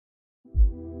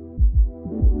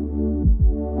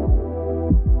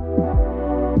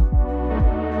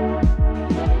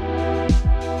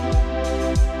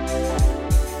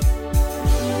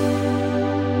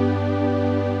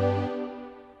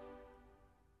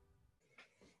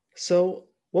So,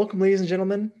 welcome, ladies and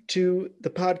gentlemen, to the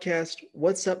podcast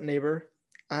What's Up, Neighbor?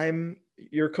 I'm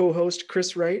your co host,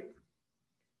 Chris Wright,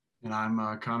 And I'm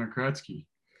Connor Kratzky.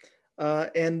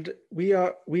 and we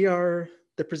are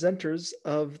the presenters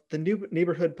of the new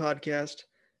neighborhood podcast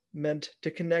meant to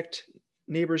connect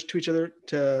neighbors to each other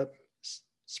to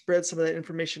spread some of that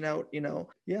information out.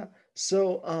 Yeah.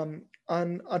 So,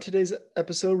 on today's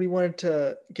episode, we wanted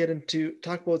to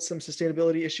talk about some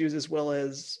sustainability issues as well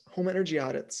as home energy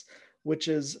audits, which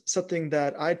is something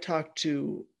that I talked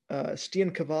to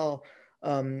Stian Caval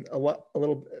a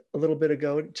little bit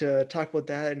ago to talk about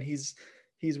that, and he's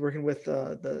working with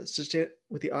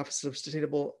the Office of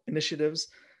Sustainable Initiatives,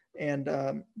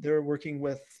 and they're working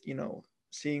with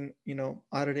seeing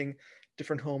auditing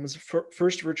different homes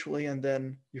first virtually, and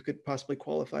then you could possibly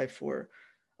qualify for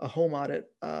a home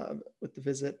audit with the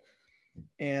visit,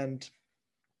 and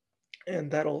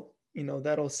that'll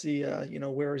see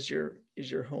where is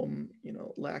your home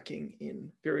lacking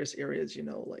in various areas,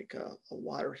 like a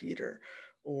water heater,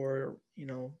 or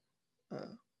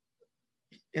uh,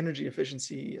 energy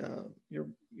efficiency,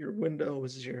 your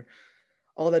windows, your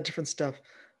all that different stuff.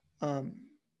 um,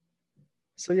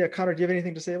 so yeah, Connor, do you have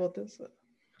anything to say about this?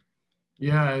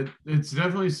 Yeah, it's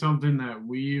definitely something that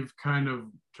we've kind of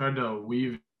tried to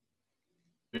weave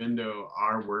into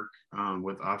our work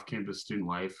with off-campus student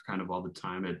life kind of all the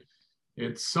time.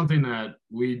 It's something that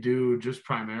we do just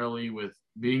primarily with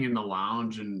being in the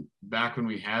lounge. And back when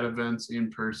we had events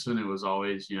in person, it was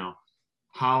always,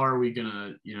 how are we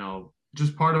gonna,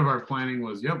 just part of our planning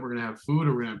was, yep, we're gonna have food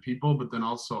or we're gonna have people, but then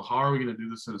also how are we gonna do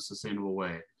this in a sustainable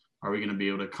way? Are we gonna be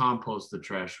able to compost the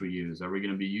trash we use? Are we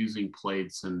gonna be using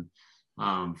plates and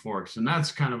forks? And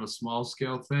that's kind of a small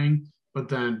scale thing. But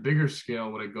then bigger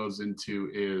scale, what it goes into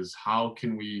is how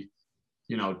can we,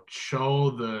 show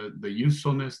the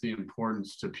usefulness, the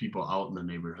importance to people out in the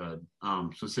neighborhood,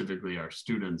 specifically our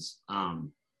students,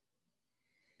 and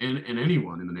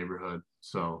anyone in the neighborhood.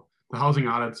 So the housing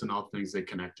audits and all things they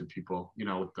connect to people,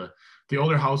 with the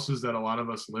older houses that a lot of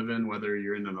us live in, whether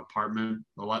you're in an apartment,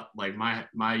 a lot like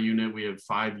my unit, we have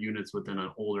 5 units within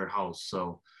an older house.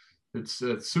 So it's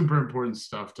super important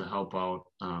stuff to help out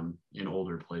in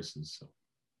older places. So.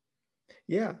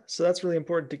 Yeah, so that's really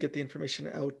important to get the information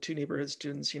out to neighborhood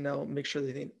students. Make sure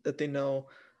that they know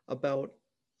about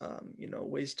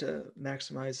ways to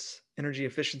maximize energy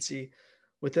efficiency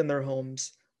within their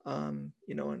homes. And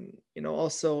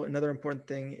also another important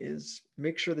thing is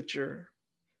make sure that your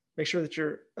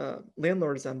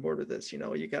landlord is on board with this.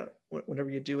 You got whenever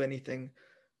you do anything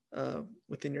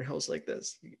within your house like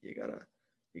this, you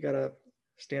gotta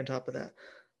stay on top of that.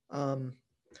 Um,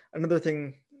 Another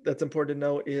thing that's important to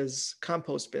know is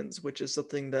compost bins, which is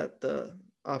something that the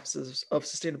Offices of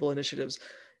Sustainable Initiatives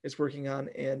is working on,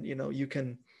 and you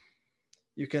can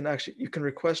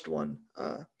request one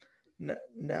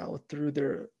now through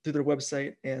their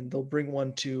website, and they'll bring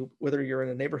one to whether you're in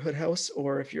a neighborhood house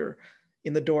or if you're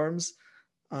in the dorms.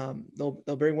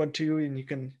 They'll bring one to you, and you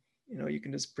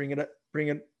can just bring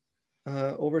it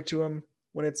over to them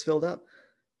when it's filled up,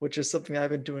 which is something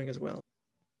I've been doing as well.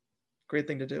 Great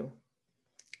thing to do.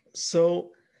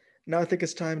 So now I think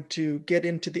it's time to get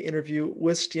into the interview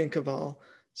with Stian Caval.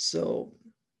 So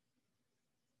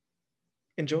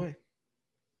enjoy.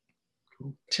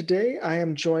 Cool. Today I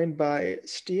am joined by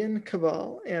Stian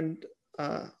Caval, and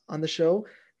on the show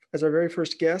as our very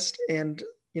first guest. And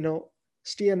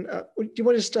Stian, do you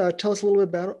want to just tell us a little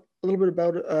bit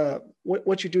about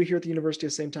what you do here at the University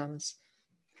of St. Thomas?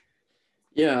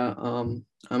 Yeah,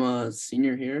 I'm a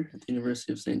senior here at the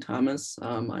University of St. Thomas.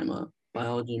 I'm a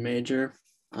biology major,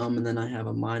 and then I have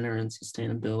a minor in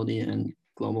sustainability and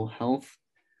global health.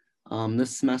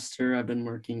 This semester, I've been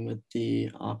working with the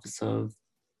Office of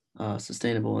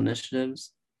Sustainable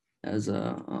Initiatives as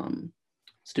a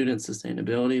student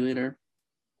sustainability leader,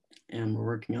 and we're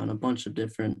working on a bunch of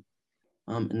different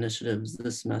initiatives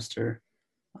this semester.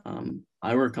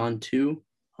 I work on 2.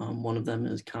 One of them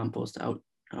is compost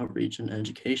outreach and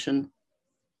education,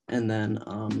 and then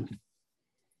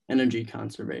energy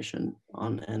conservation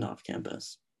on and off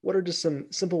campus. What are just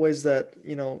some simple ways that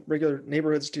regular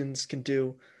neighborhood students can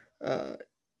do,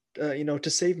 to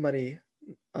save money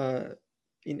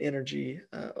in energy,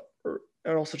 and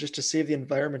also just to save the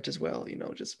environment as well?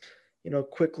 Just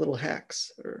quick little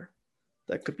hacks, or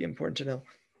that could be important to know.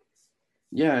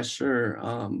 Yeah, sure.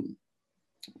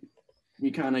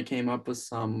 We kind of came up with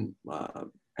some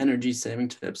energy saving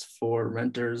tips for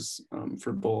renters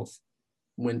for both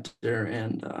winter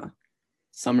and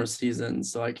summer season.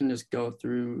 So I can just go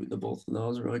through both of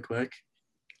those really quick.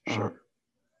 Sure.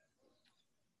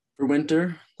 For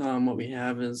winter, what we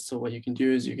have is, so what you can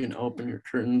do is you can open your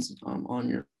curtains on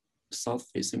your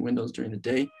south-facing windows during the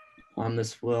day.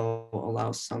 This will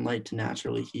allow sunlight to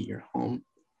naturally heat your home.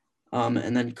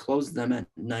 And then close them at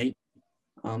night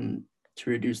to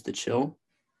reduce the chill.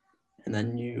 And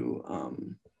then you're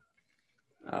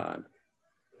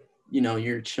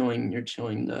chilling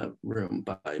the room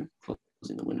by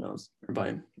closing the windows, or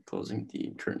by closing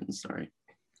the curtains, sorry.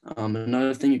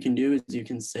 Another thing you can do is you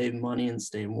can save money and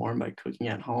stay warm by cooking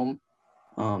at home.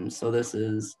 So this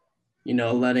is,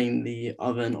 letting the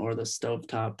oven or the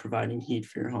stovetop providing heat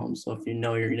for your home. So if you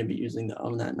know you're going to be using the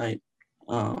oven that night,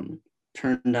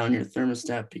 turn down your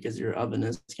thermostat, because your oven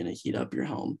is going to heat up your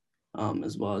home,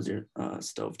 as well as your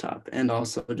stovetop. And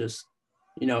also just,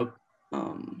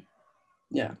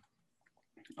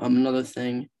 another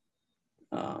thing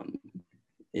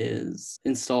is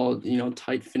install,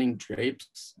 tight fitting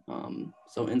drapes.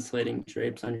 So insulating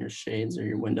drapes on your shades or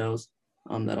your windows,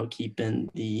 that'll keep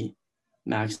in the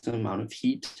maximum amount of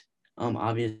heat.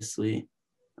 Obviously,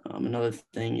 another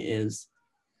thing is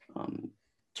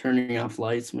turning off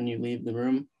lights when you leave the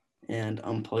room and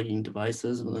unplugging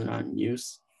devices when they're not in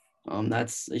use.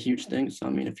 That's a huge thing.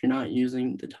 So, if you're not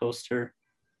using the toaster,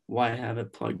 why have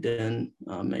it plugged in?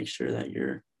 Make sure that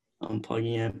you're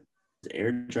unplugging it,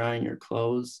 air drying your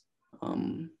clothes. A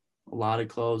lot of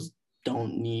clothes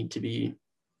don't need to be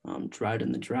dried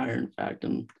in the dryer. In fact,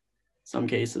 in some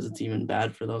cases, it's even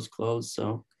bad for those clothes.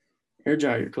 So air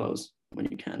dry your clothes when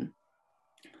you can.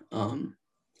 And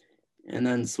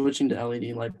then switching to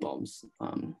LED light bulbs.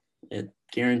 It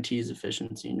guarantees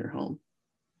efficiency in your home.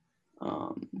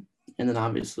 And then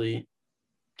obviously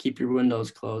keep your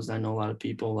windows closed. I know a lot of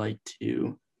people like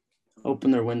to open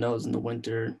their windows in the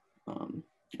winter,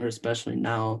 or especially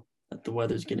now that the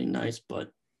weather's getting nice.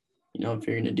 But, if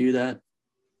you're going to do that,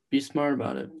 be smart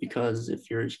about it, because if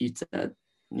your heat's at,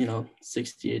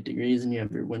 68 degrees and you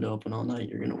have your window open all night,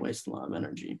 you're going to waste a lot of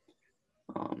energy.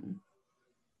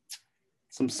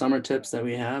 Some summer tips that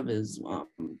we have is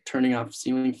turning off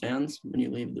ceiling fans when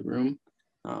you leave the room.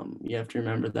 You have to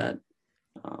remember that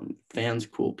fans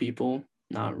cool people,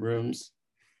 not rooms.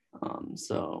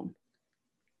 So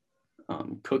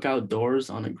cook outdoors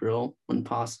on a grill when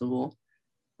possible.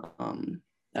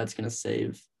 That's going to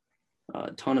save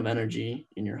a ton of energy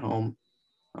in your home,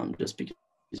 just because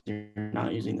you're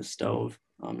not using the stove,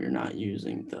 you're not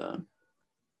using the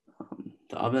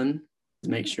oven.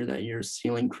 Make sure that you're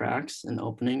sealing cracks and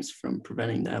openings from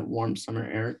preventing that warm summer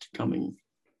air to coming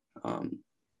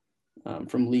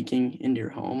from leaking into your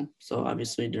home. So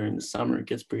obviously during the summer, it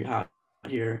gets pretty hot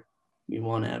here. We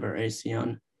want to have our AC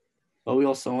on, but we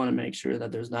also want to make sure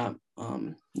that there's not,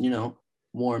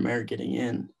 warm air getting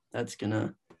in. That's going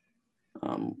to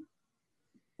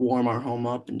warm our home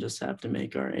up and just have to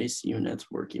make our AC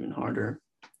units work even harder.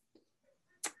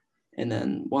 And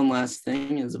then one last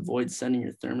thing is avoid setting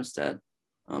your thermostat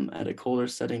at a colder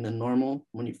setting than normal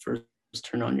when you first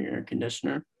turn on your air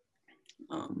conditioner.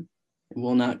 It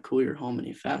will not cool your home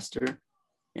any faster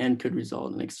and could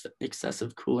result in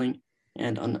excessive cooling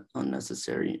and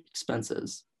unnecessary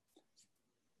expenses.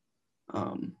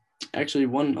 Actually,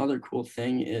 one other cool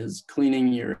thing is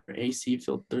cleaning your AC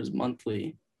filters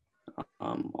monthly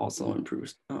also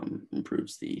improves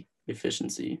the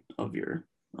efficiency of your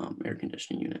air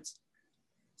conditioning units.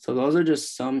 So those are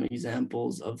just some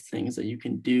examples of things that you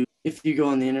can do. If you go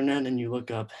on the internet and you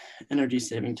look up energy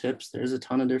saving tips, there's a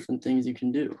ton of different things you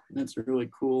can do. And it's really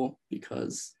cool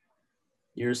because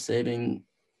you're saving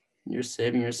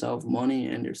yourself money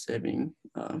and you're saving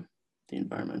the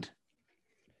environment.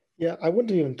 Yeah, I wouldn't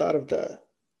have even thought of the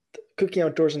cooking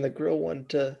outdoors and the grill one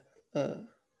to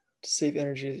save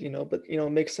energy, but it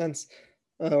makes sense.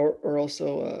 Or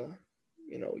also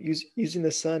using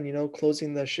the sun,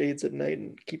 closing the shades at night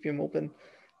and keeping them open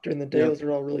during the day. Yep. Those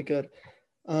are all really good.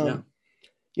 Yeah.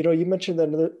 You mentioned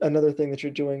that another thing that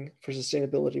you're doing for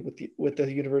sustainability with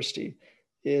the university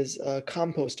is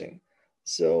composting.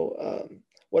 So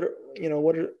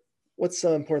what's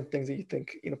some important things that you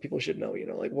think people should know?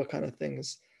 Like what kind of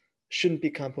things shouldn't be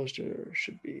composted or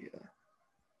should be?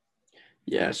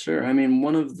 Yeah, sure.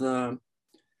 One of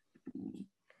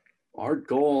our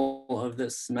goal of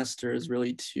this semester is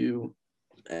really to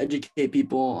educate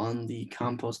people on the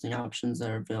composting options that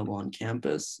are available on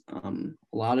campus. A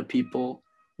lot of people,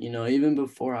 even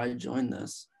before I joined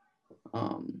this,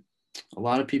 a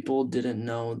lot of people didn't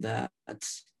know that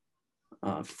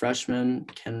freshmen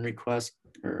can request,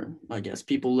 or I guess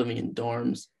people living in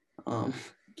dorms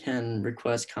can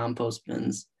request compost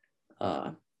bins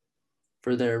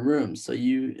for their rooms. So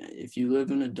if you live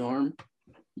in a dorm,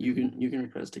 you can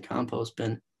request a compost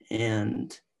bin,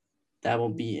 and that will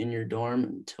be in your dorm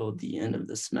until the end of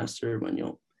the semester when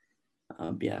you'll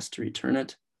be asked to return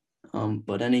it.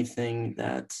 but anything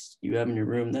that you have in your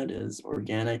room that is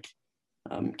organic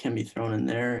can be thrown in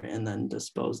there and then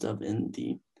disposed of in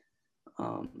the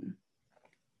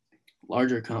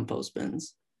larger compost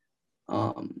bins.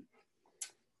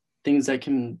 Things that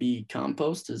can be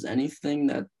compost is anything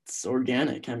that's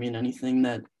organic. I mean, anything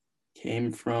that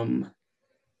came from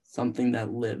something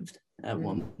that lived at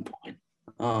one point.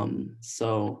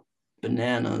 So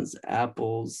bananas,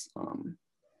 apples,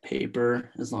 paper,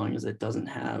 as long as it doesn't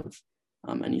have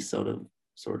any sort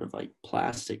of like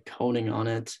plastic coating on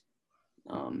it,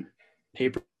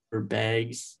 paper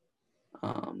bags,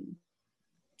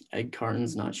 egg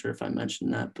cartons. Not sure if I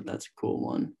mentioned that, but that's a cool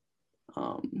one.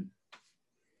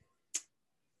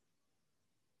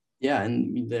 Yeah,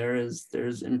 and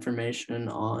there's information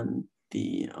on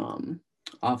the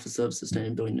Office of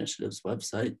Sustainability Initiatives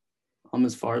website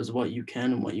as far as what you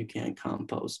can and what you can't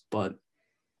compost. But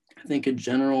I think a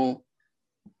general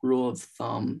rule of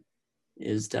thumb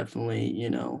is definitely,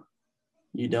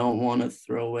 you don't want to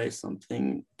throw away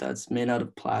something that's made out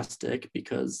of plastic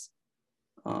because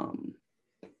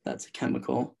that's a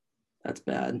chemical, that's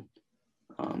bad.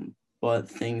 But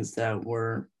things that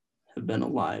have been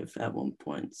alive at one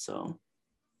point. So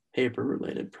paper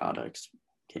related products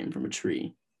came from a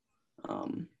tree,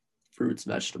 fruits,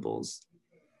 vegetables,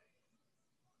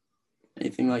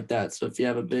 anything like that. So if you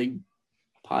have a big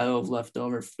pile of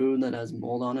leftover food that has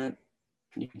mold on it,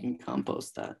 you can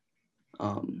compost that.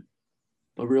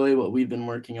 But really what we've been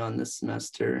working on this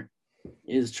semester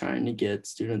is trying to get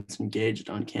students engaged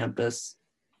on campus.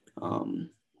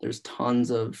 There's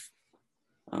tons of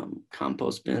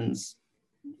compost bins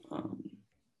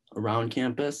around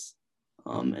campus.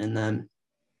 And then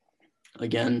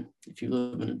again, if you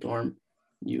live in a dorm,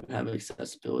 you have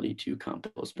accessibility to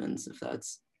compost bins if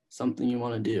that's something you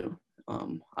want to do.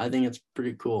 I think it's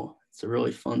pretty cool. It's a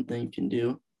really fun thing you can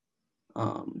do.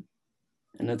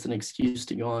 And it's an excuse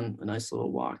to go on a nice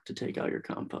little walk to take out your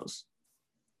compost.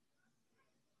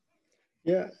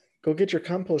 Yeah, go get your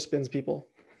compost bins, people.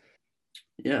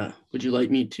 Yeah. Would you like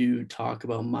me to talk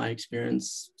about my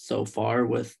experience so far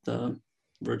with the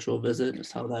virtual visit,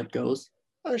 just how that goes?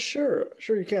 Sure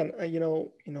you can.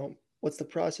 What's the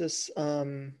process?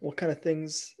 What kind of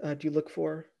things do you look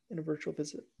for in a virtual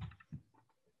visit?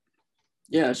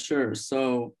 Yeah, sure.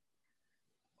 So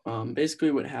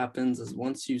basically what happens is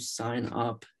once you sign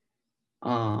up,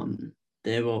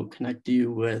 they will connect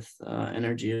you with an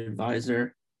energy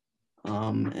advisor,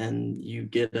 and you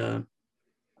get a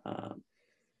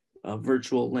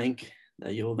virtual link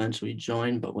that you'll eventually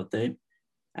join. But what they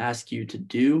ask you to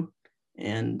do,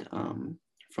 and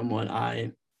from what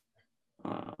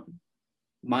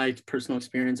my personal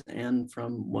experience and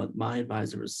from what my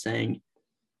advisor was saying,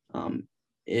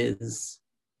 is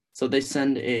so they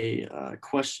send a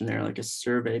questionnaire, like a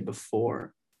survey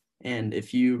before. And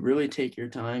if you really take your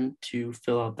time to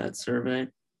fill out that survey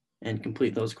and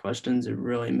complete those questions, it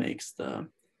really makes the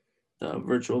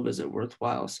virtual visit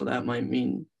worthwhile. So that might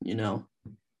mean,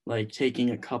 like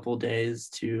taking a couple days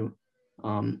to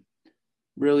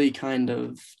really kind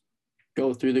of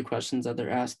go through the questions that they're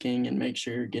asking and make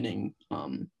sure you're getting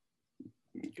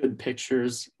good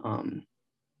pictures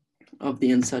of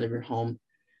the inside of your home.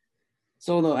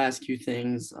 So they'll ask you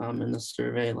things in the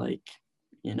survey like,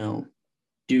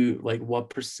 what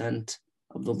percent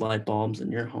of the light bulbs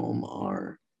in your home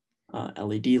are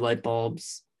LED light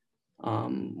bulbs?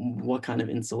 What kind of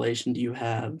insulation do you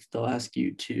have? They'll ask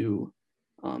you to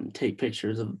take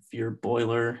pictures of your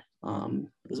boiler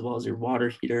as well as your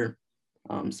water heater.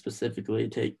 Specifically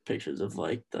take pictures of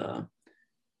like the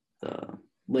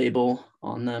label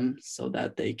on them so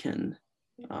that they can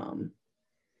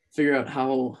figure out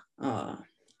how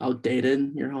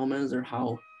outdated your home is or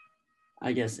how,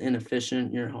 I guess,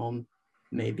 inefficient your home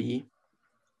may be.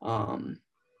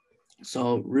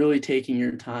 So really taking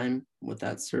your time with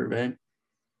that survey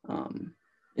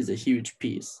is a huge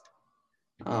piece.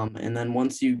 And then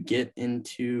once you get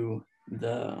into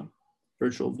the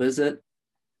virtual visit,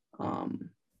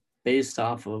 based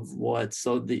off of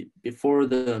before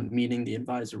the meeting, the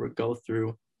advisor would go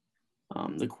through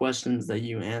the questions that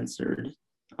you answered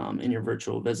in your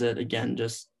virtual visit. Again,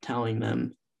 just telling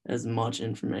them as much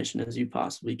information as you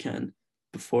possibly can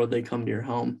before they come to your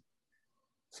home.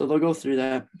 So they'll go through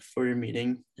that for your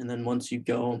meeting. And then once you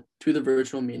go to the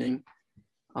virtual meeting,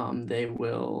 they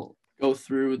will go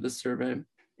through the survey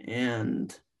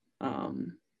and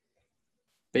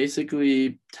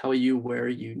basically tell you where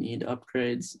you need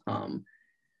upgrades.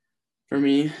 For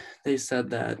me, they said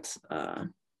that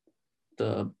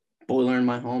the boiler in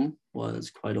my home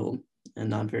was quite old and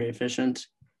not very efficient.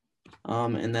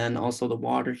 And then also the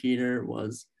water heater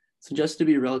was suggested to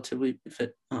be relatively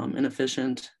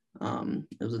inefficient.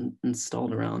 It was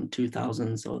installed around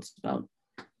 2000, so it's about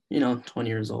 20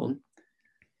 years old.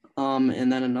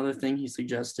 And then another thing he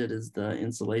suggested is the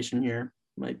insulation here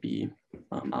might be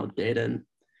outdated.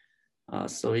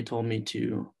 So he told me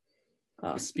to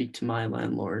speak to my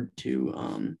landlord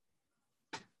to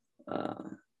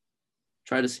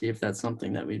try to see if that's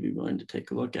something that we'd be willing to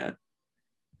take a look at.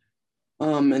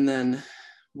 And then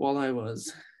while I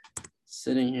was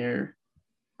sitting here,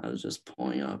 I was just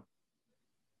pulling up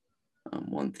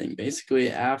one thing.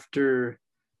 Basically, after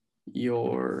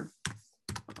your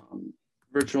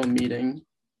virtual meeting,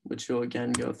 which you'll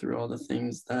again go through all the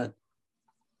things that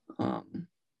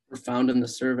were found in the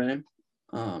survey,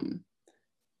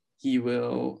 he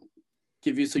will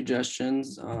give you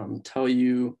suggestions, tell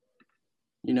you,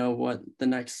 what the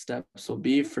next steps will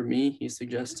be. For me, he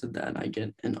suggested that I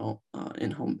get an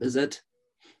in-home visit.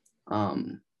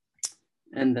 And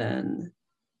then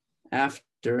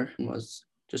after, and was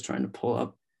just trying to pull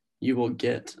up, you will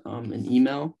get an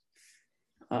email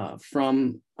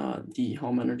from the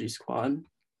Home Energy Squad,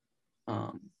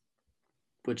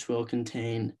 which will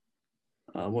contain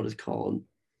what is called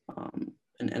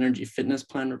an energy fitness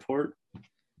plan report.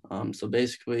 So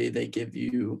basically, they give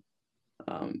you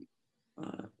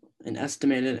an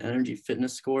estimated energy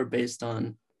fitness score based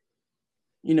on,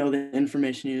 the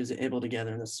information you was able to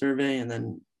gather in the survey, and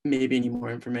then maybe any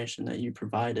more information that you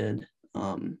provided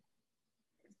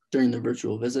during the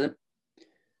virtual visit.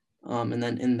 And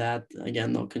then in that,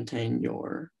 again, they'll contain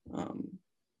your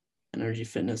energy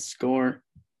fitness score,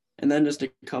 and then just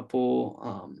a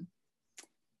couple,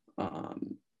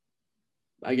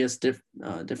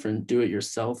 different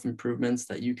do-it-yourself improvements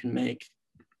that you can make.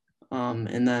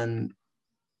 And then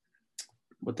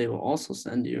what they will also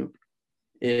send you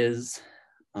is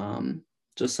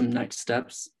just some next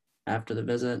steps after the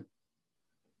visit.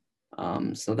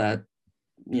 So that,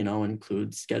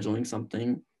 includes scheduling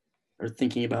something, or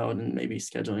thinking about and maybe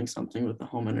scheduling something with the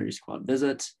Home Energy Squad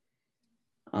visit.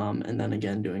 And then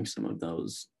again, doing some of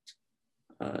those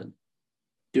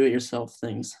do-it-yourself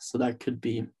things. So that could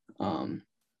be,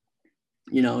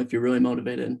 if you're really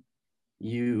motivated,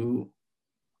 you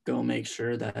go make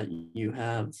sure that you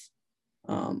have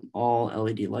all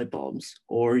LED light bulbs,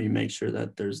 or you make sure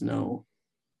that there's no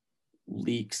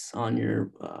leaks on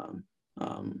your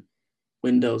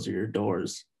windows or your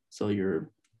doors. So you're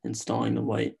installing the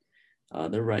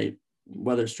right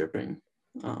weather stripping,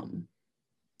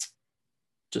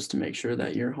 just to make sure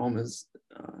that your home is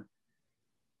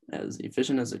as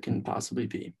efficient as it can possibly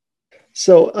be.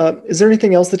 So is there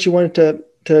anything else that you wanted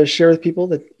to share with people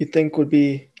that you think would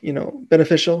be,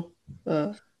 beneficial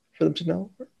for them to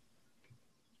know?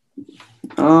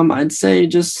 I'd say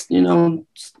just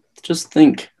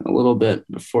think a little bit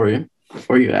before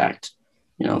you act.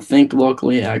 Think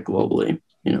locally, act globally.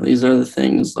 These are the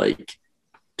things like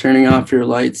turning off your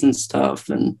lights and stuff.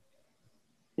 And,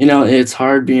 it's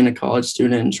hard being a college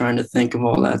student and trying to think of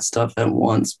all that stuff at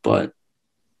once. But,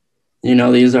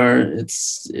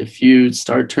 if you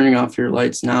start turning off your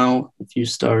lights now, if you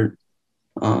start,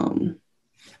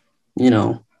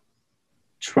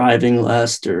 driving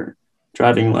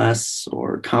less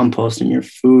or composting your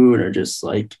food, or just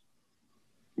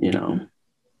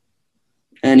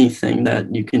anything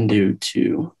that you can do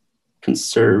to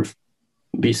conserve,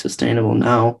 be sustainable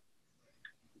now,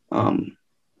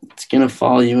 it's going to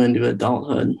follow you into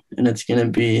adulthood, and it's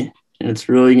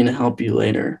really going to help you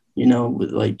later.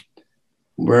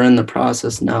 We're in the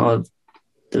process now of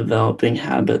developing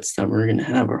habits that we're going to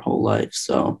have our whole life.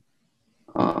 So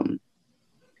I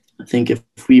think if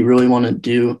we really want to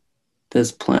do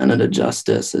this planet a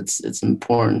justice, it's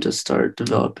important to start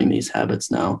developing these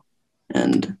habits now,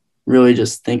 and really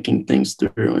just thinking things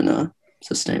through in a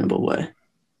sustainable way.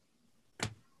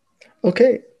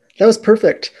 Okay, that was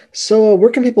perfect. So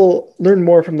where can people learn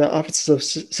more from the Office of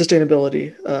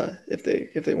Sustainability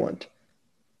if they want?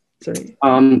 Is there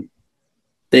any?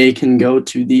 They can go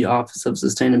to the Office of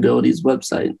Sustainability's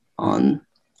website on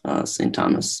St.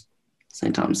 Thomas's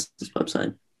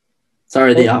website.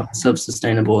 Sorry, the Office of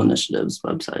Sustainable Initiatives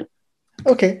website.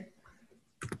 Okay.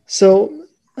 So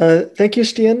thank you,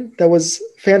 Stian. That was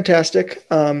fantastic.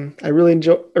 I really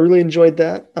enjoyed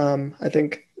that. I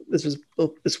think this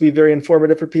will be very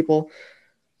informative for people.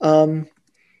 Be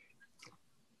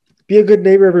a good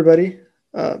neighbor, everybody.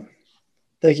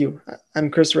 Thank you. I'm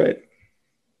Chris Wright.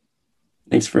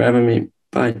 Thanks for having me.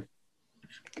 Bye.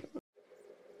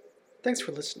 Thanks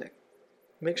for listening.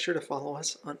 Make sure to follow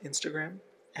us on Instagram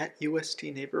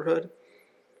 @UST Neighborhood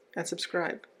and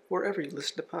subscribe wherever you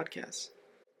listen to podcasts.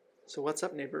 So what's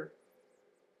up, neighbor?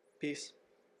 Peace.